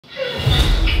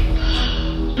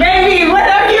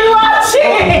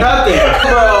nothing.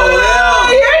 Bro,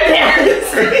 You're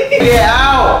nasty. get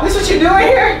out. This what you doing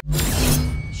here?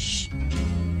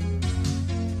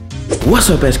 What's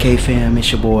up, SK fam?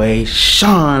 It's your boy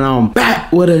Shawn. I'm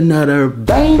back with another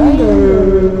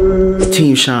banger.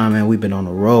 Team Shawn, man, we've been on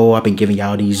the road. I've been giving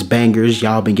y'all these bangers.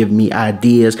 Y'all been giving me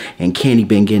ideas, and Kandi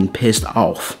been getting pissed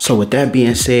off. So with that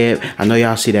being said, I know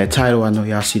y'all see that title. I know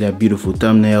y'all see that beautiful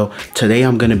thumbnail. Today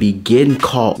I'm gonna be getting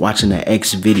caught watching the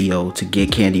X video to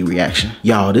get Kandi reaction.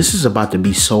 Y'all, this is about to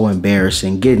be so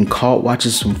embarrassing. Getting caught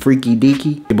watching some freaky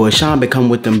deaky. Your boy Shawn been coming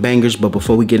with them bangers, but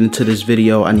before we get into this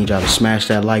video, I need y'all to smash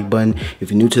that like button.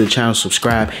 If you're new to the channel,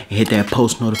 subscribe and hit that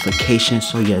post notification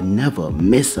so you never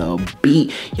miss a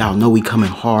beat. Y'all know we coming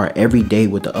hard every day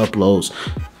with the uploads.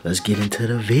 Let's get into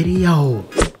the video.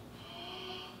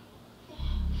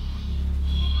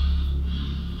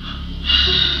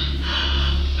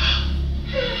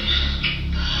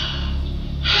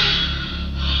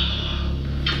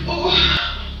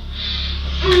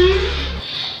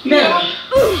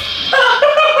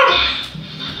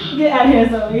 Get out of here,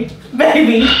 Zoe.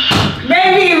 Baby,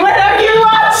 what are you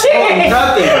watching?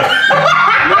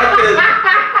 Nothing.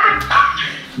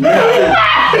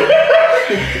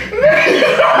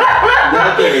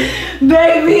 Nothing.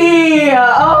 Baby,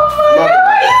 oh my God.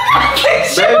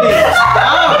 Baby,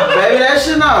 stop. Baby, that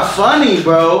shit not funny,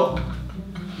 bro.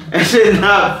 That shit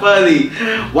not funny.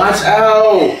 Watch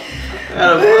out.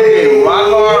 Got a fucking rock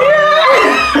hard.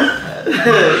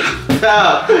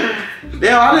 Stop.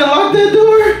 Damn, I didn't lock that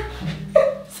door.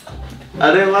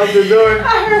 I didn't lock the door.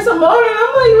 I heard some moaning.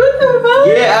 I'm like, what the fuck?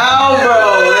 Get out, bro.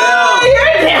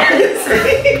 You're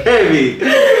nasty. Baby,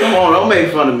 come on, don't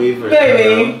make fun of me for that.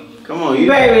 Baby. Bro. Come on, you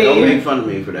Baby. don't make fun of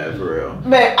me for that, for real.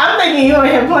 Babe, I'm thinking you in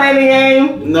here playing the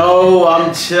game. No,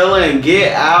 I'm chilling.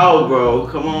 Get out, bro.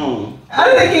 Come on.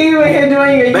 I'm thinking you in here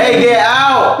doing your Babe, get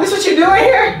out. This what you doing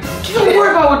here? Don't worry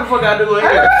about what the fuck I do in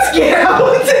here. I'm scared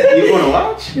out. You wanna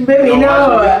watch? Baby, You wanna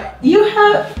no. watch You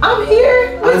have, I'm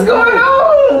here. What's going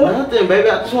on? Nothing, baby.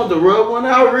 I just want to rub one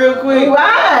out real quick.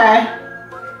 Why?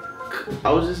 I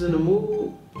was just in the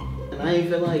mood. And I ain't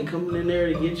feel like coming in there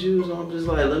to get you, so I'm just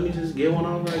like, let me just get one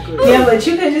on right quick. Yeah, but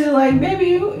you could just like, baby,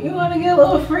 you want to get a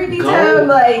little freaky Go. time?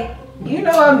 Like, you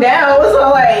know I'm down. What's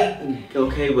all like?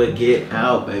 Okay, but get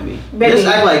out, baby. Baby. Just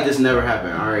act like this never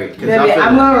happened, alright? Baby,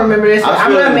 I'm gonna remember this.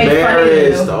 I'm gonna make fun of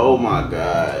you. Oh my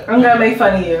God. I'm gonna make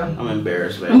fun of you. I'm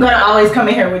embarrassed, baby. I'm gonna always come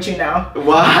in here with you now.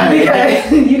 Why?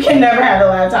 Because you can never have the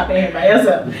laptop in here by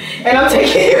yourself. And I'm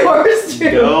taking yours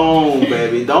too. Don't,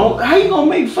 baby. Don't. How you gonna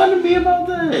make fun of me about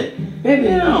that? Baby,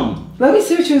 Damn. let me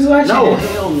see what you was watching. No,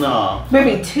 hell no.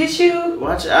 Baby, tissue?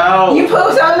 Watch out. You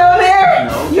put something on there?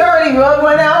 No. You already rubbed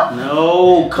one out?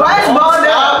 No. Come Why is on, ball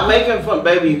stop down? making fun.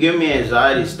 Baby, you give me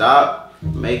anxiety. Stop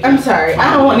making I'm sorry.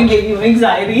 I don't want to give you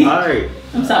anxiety. Alright.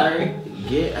 I'm sorry.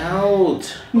 Get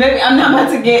out. Baby, I'm not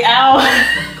about to get out.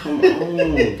 Come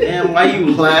on. Damn, why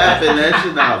you laughing? That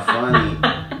shit not funny.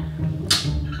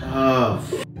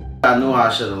 Oh, I knew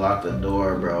I should have locked the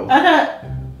door, bro.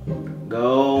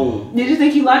 Go. Did you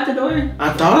think you locked the door?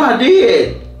 I thought I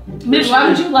did. Bitch, why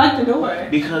would you lock the door?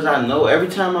 Because I know every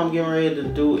time I'm getting ready to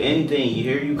do anything,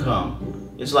 here you come.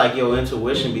 It's like your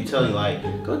intuition be telling you, like,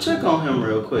 go check on him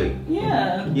real quick.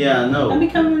 Yeah. Yeah, I know. I be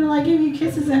coming to like give you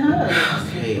kisses and hugs.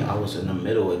 Okay, I was in the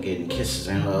middle of getting kisses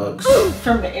and hugs.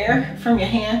 From the air? From your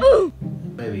hand?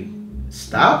 Baby,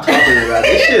 stop talking about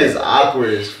this. Shit is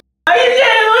awkward as Are you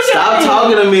kidding? Look Stop at me.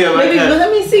 talking to me about Baby, that.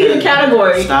 let me see the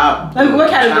category. Stop. What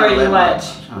category do you watch?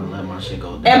 I'm trying to let my shit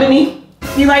go down. Ebony?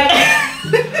 You like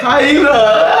How you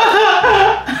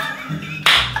know?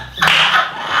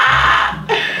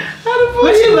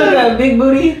 what you look at? Big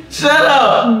booty? Shut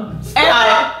up.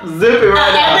 Stop. Zip it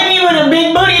right now. Ebony with a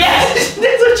big booty. That's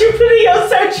what you put in your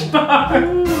search bar.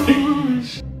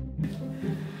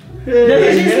 Let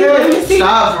me see.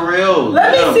 Stop for real.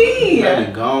 Let me see.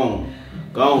 Baby, go.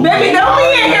 Go. Baby, don't be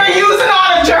in here using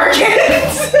all the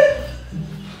jerkins.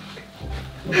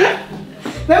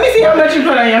 Let me see how much you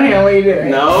put on your hand when you do it.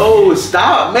 No,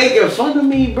 stop making fun of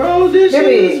me, bro. This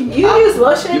Baby, shit you use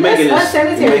lotion. You're That's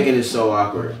unsanitary. You're making it so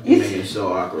awkward. You're making it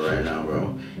so awkward right now,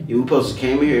 bro. You supposed to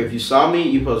came in here. If you saw me,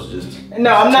 you supposed to just.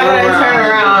 No, I'm not gonna turn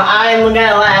around. I'm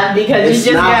gonna laugh because you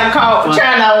just got caught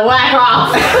trying to whack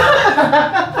off.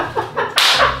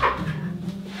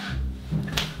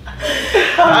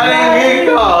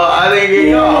 I didn't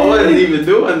get caught. I wasn't even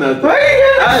doing nothing.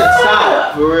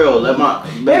 Stop for real. Let my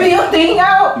baby, your thing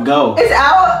out. Go. It's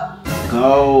out.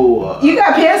 Go. You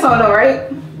got pants on though,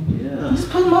 right? Yeah. Just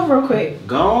pull them up real quick.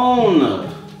 Gone.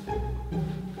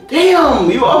 Damn,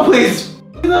 you always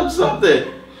f***ing up something.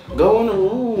 Go in the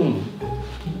room.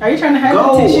 Are you trying to hide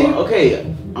Go. the tissue? Okay,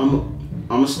 I'm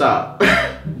I'ma stop.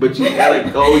 But you gotta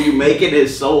go. You making it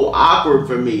so awkward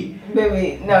for me.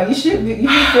 Baby, no, you should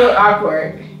feel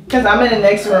awkward. Cause I'm in the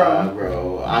next room.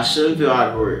 Bro, I shouldn't feel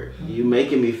awkward. You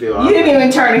making me feel awkward. You didn't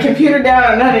even turn the computer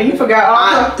down or nothing. You forgot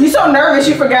all you're so nervous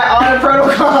you forgot all the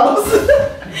protocols.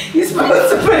 You're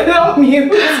supposed to put it on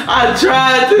mute. I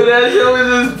tried to. That shit was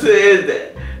just said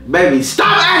that. Baby,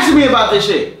 stop asking me about this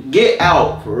shit. Get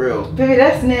out, for real. Baby,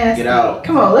 that's nasty. Get out.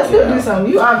 Come on, let's go do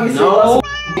something. You obviously no.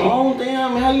 Oh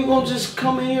damn! How you gonna just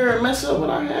come in here and mess up what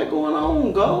I had going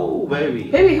on? Go,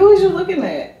 baby. Baby, who is you looking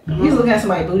at? You was looking at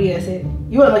somebody's booty. That's it.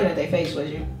 You weren't looking at their face, was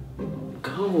you?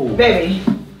 Go, baby.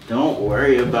 Don't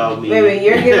worry about me. Baby,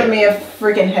 you're giving me a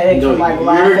freaking headache from like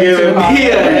laughing. You're giving me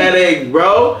a headache,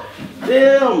 bro.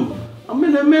 Damn, I'm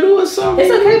in the middle of something.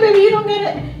 It's okay, baby. You don't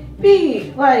gotta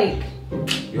be like.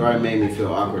 You already made me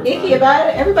feel awkward. Icky about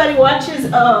it. Everybody watches.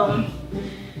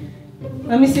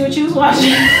 Let me see what you was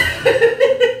watching.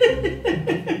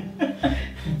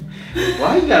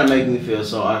 Why you gotta make me feel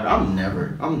so awkward? I'm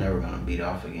never gonna beat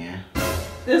off again.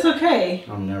 It's okay.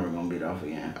 I'm never gonna beat off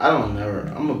again. I'm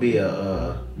gonna be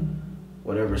a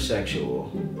whatever sexual,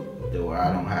 where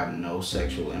I don't have no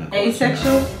sexual intercourse.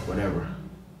 Asexual? Whatever.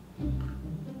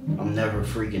 I'm never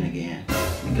freaking again.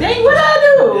 Dang, what I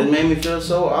do? It made me feel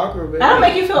so awkward, baby. I don't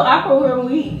make you feel awkward when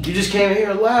we. You just came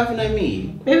here laughing at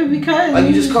me. Baby, because. Like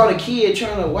you just caught a kid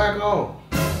trying to whack off.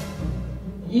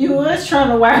 You was trying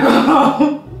to whack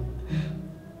off.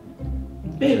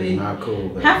 Baby. Not cool,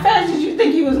 baby. How fast did you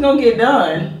think you was gonna get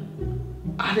done?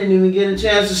 I didn't even get a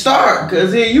chance to start,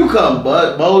 cause here you come,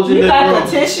 bulging you the got room.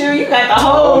 the tissue, you got the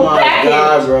whole package. Oh my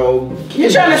God, bro.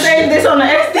 You're trying to save this on the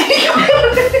SD card.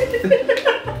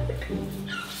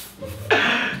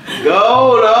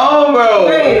 Go, no, bro.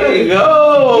 Wait,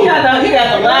 go. You got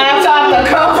the laptop, the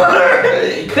cover.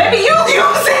 Baby, you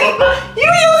using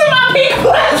my pink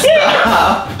blanket.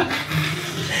 Stop.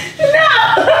 No.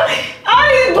 All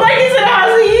these blankets in the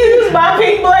house, you use my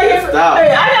pink blanket. Stop.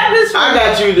 Hey, I got this. I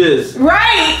got you this.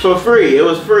 Right. For free. It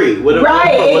was free. With a,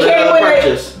 right. With it came with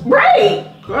purchase. it. Right.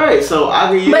 Right. So I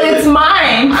can use it. But it's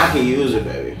mine. I can use it,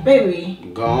 baby.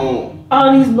 Baby. Go on.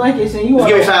 All these blankets and you want.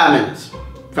 Give me 5 minutes.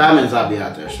 5 minutes, I'll be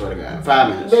out there. Swear to God. 5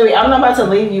 minutes. Baby, I'm not about to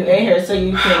leave you in here so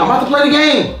you can. I'm about to play the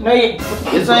game. No, you.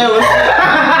 Yes, I am.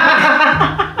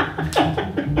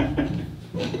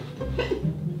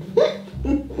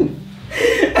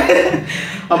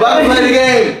 I'm about to play the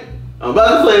game. I'm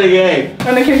about to play the game.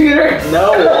 On the computer?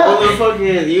 No, on the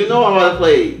fucking. You know I'm about to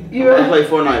play. I'm about to play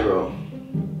Fortnite, bro.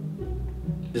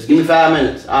 Just give me 5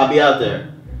 minutes. I'll be out there.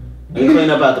 Let me clean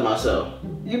up after myself.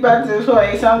 You about to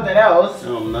play something else.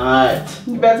 No, I'm not.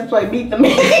 You about to play Beat the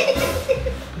Meat.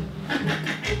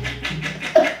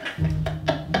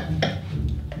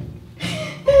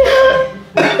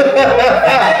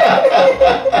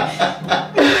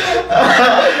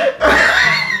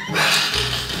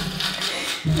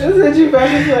 That's what you about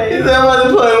to play. Is that about to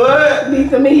play what? Beat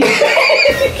the Meat.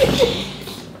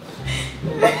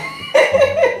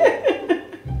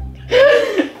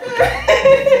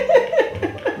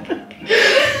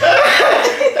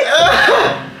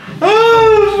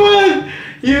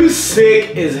 You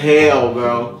sick as hell,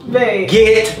 bro. Babe.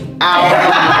 Get out of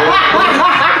my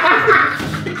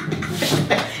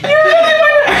You really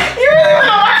want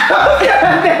to watch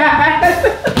that?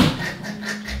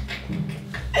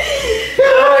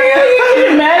 Oh yeah, you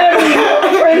get mad at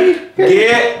me.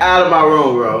 Get out of my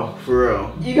room, bro. For real.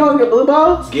 You gonna get blue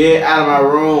balls? Get out of my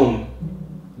room.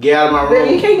 Get out of my room.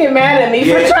 Babe, you can't get mad at me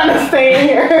for trying to stay in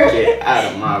here. Get out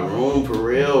of my room, for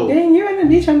real. Dang, you're in the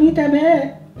beach. I need that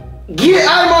bad. Get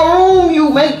out of my room.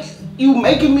 You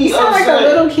making me You sound upset. like a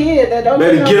little kid that don't.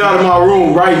 Baby, get out of my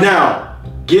room right now.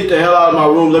 Get the hell out of my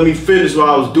room. Let me finish what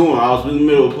I was doing. I was in the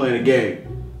middle of playing a game.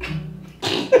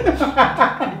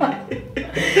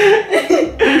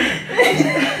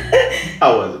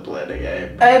 I wasn't playing a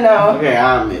game. I know. Okay,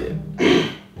 I admit it.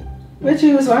 What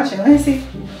you was watching? Let me see.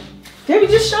 Baby,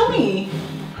 just show me.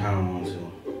 I don't want to.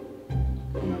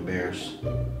 I'm embarrassed.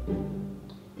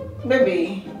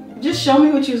 Baby, just show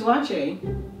me what you was watching.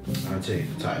 I'll tell you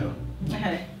the title.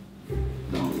 Okay.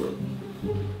 Don't look.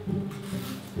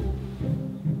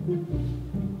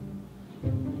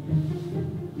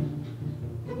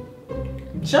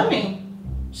 Show me.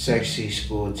 Sexy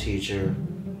school teacher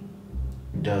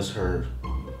does her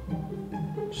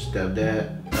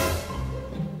stepdad.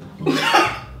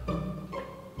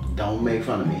 Don't make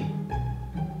fun of me.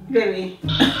 Baby.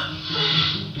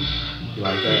 You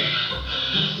like that?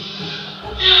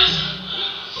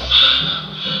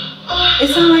 It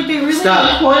sounded like they really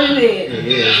recorded it. It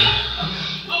is.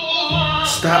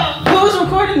 Stop. Who was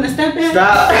recording the stepdad?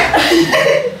 Stop.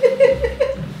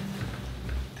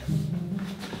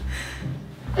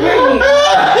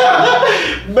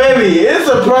 Baby, it's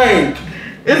a prank.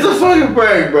 It's a fucking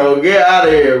prank, bro. Get out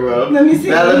of here, bro. Let me see.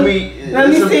 Now let me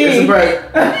see. It's a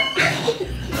prank.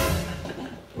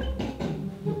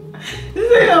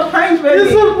 This ain't no prank, baby.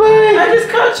 It's a prank. I just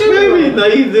caught you. Baby, no,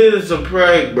 you did. It's a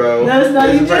prank, bro. No, it's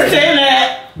not. You just saying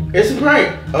that. It's a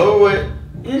prank. Over with.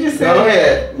 You just said Go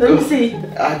ahead. Let me see.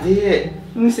 I did.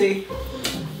 Let me see.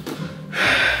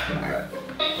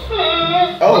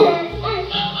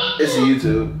 Oh. It's a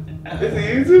YouTube. It's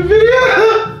a YouTube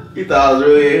video. You thought I was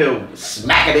really in here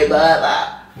smacking it, but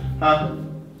huh?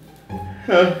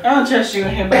 I don't trust you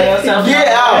in here by yourself. Get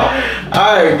out!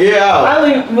 Alright, get out.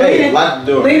 Hey, lock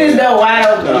the door. Leave this door wide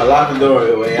open. No, lock the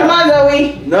door. Way Come on,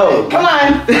 Zoe. No. Come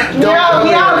on.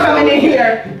 we all coming in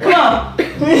here. Come on.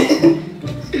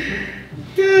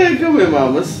 Yeah, come here,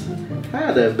 mamas.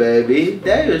 Hi there, baby.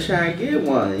 Daddy was trying to get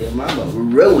one. Your mama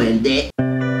ruined it.